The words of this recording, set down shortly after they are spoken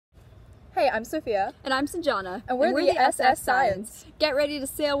Hey, I'm Sophia. And I'm Sanjana. And we're the SS Science. Get ready to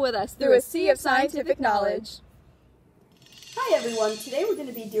sail with us through a sea of scientific knowledge. Hi everyone, today we're going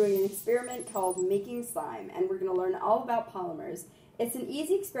to be doing an experiment called making slime, and we're going to learn all about polymers. It's an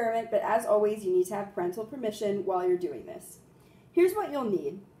easy experiment, but as always you need to have parental permission while you're doing this. Here's what you'll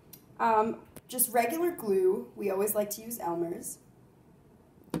need. Just regular glue, we always like to use Elmer's.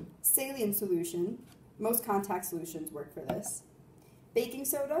 Saline solution, most contact solutions work for this. Baking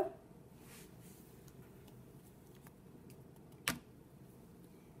soda.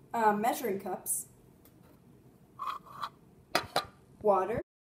 Measuring cups. Water.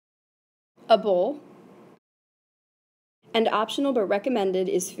 A bowl. And optional but recommended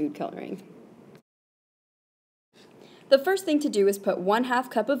is food coloring. The first thing to do is put 1/2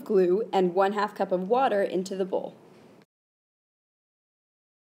 cup of glue and 1/2 cup of water into the bowl.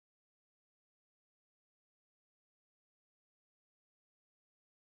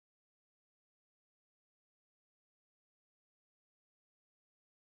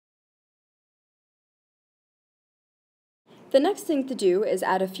 The next thing to do is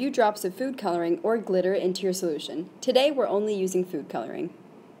add a few drops of food coloring or glitter into your solution. Today we're only using food coloring.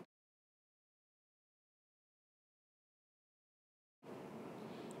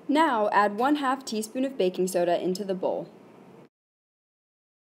 Now add 1/2 teaspoon of baking soda into the bowl.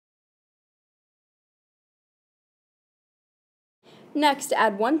 Next,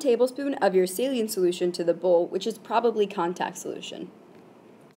 add 1 tablespoon of your saline solution to the bowl, which is probably contact solution.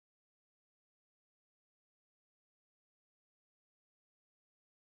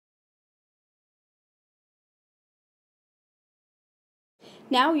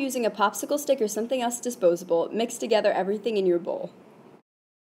 Now, using a popsicle stick or something else disposable, mix together everything in your bowl.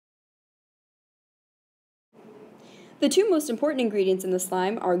 The two most important ingredients in the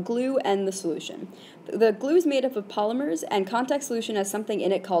slime are glue and the solution. The glue is made up of polymers, and contact solution has something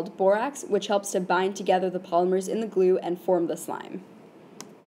in it called borax, which helps to bind together the polymers in the glue and form the slime.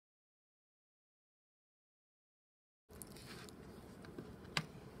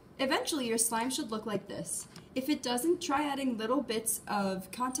 Eventually, your slime should look like this. If it doesn't, try adding little bits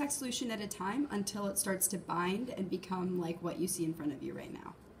of contact solution at a time until it starts to bind and become like what you see in front of you right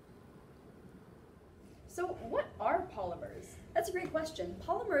now. So what are polymers? That's a great question.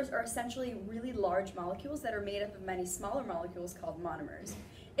 Polymers are essentially really large molecules that are made up of many smaller molecules called monomers.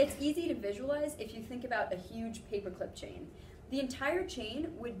 It's easy to visualize if you think about a huge paperclip chain. The entire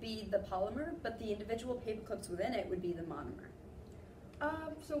chain would be the polymer, but the individual paperclips within it would be the monomer.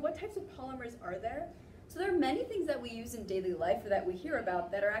 So what types of polymers are there? So there are many things that we use in daily life or that we hear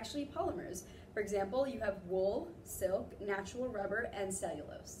about that are actually polymers. For example, you have wool, silk, natural rubber, and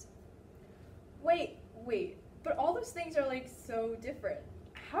cellulose. Wait, but all those things are like so different.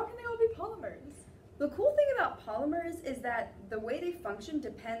 How can they all be polymers? The cool thing about polymers is that the way they function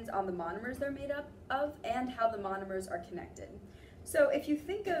depends on the monomers they're made up of and how the monomers are connected. So if you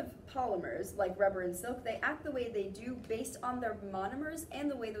think of polymers like rubber and silk, they act the way they do based on their monomers and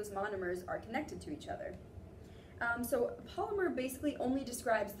the way those monomers are connected to each other. So a polymer basically only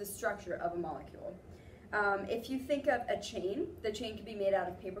describes the structure of a molecule. If you think of a chain, the chain could be made out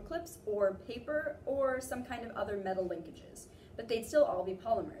of paper clips or paper or some kind of other metal linkages, but they'd still all be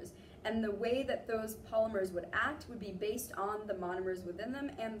polymers. And the way that those polymers would act would be based on the monomers within them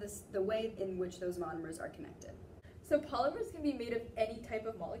and the way in which those monomers are connected. So polymers can be made of any type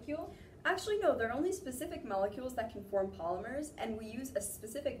of molecule? Actually, no, there are only specific molecules that can form polymers, and we use a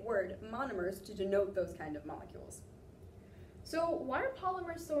specific word, monomers, to denote those kind of molecules. So why are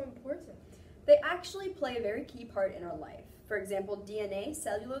polymers so important? They actually play a very key part in our life. For example, DNA,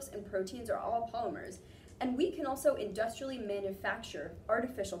 cellulose, and proteins are all polymers, and we can also industrially manufacture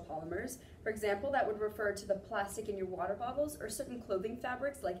artificial polymers. For example, that would refer to the plastic in your water bottles or certain clothing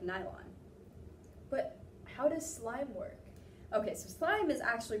fabrics like nylon. But how does slime work? Okay, so slime is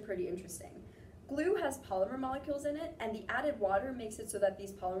actually pretty interesting. Glue has polymer molecules in it, and the added water makes it so that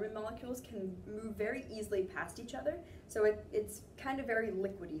these polymer molecules can move very easily past each other, so it's kind of very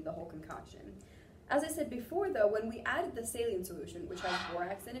liquidy, the whole concoction. As I said before, though, when we added the saline solution, which has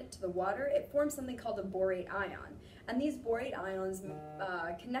borax in it, to the water, it formed something called a borate ion. And these borate ions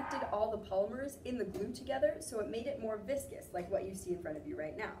connected all the polymers in the glue together, so it made it more viscous, like what you see in front of you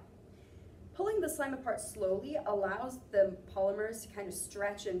right now. Pulling the slime apart slowly allows the polymers to kind of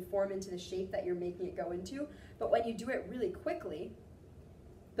stretch and form into the shape that you're making it go into, but when you do it really quickly,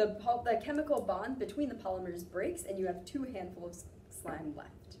 the chemical bond between the polymers breaks and you have 2 handfuls of slime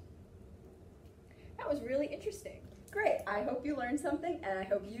left. That was really interesting. Great, I hope you learned something and I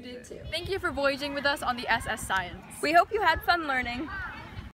hope you did too. Thank you for voyaging with us on the SS Science. We hope you had fun learning.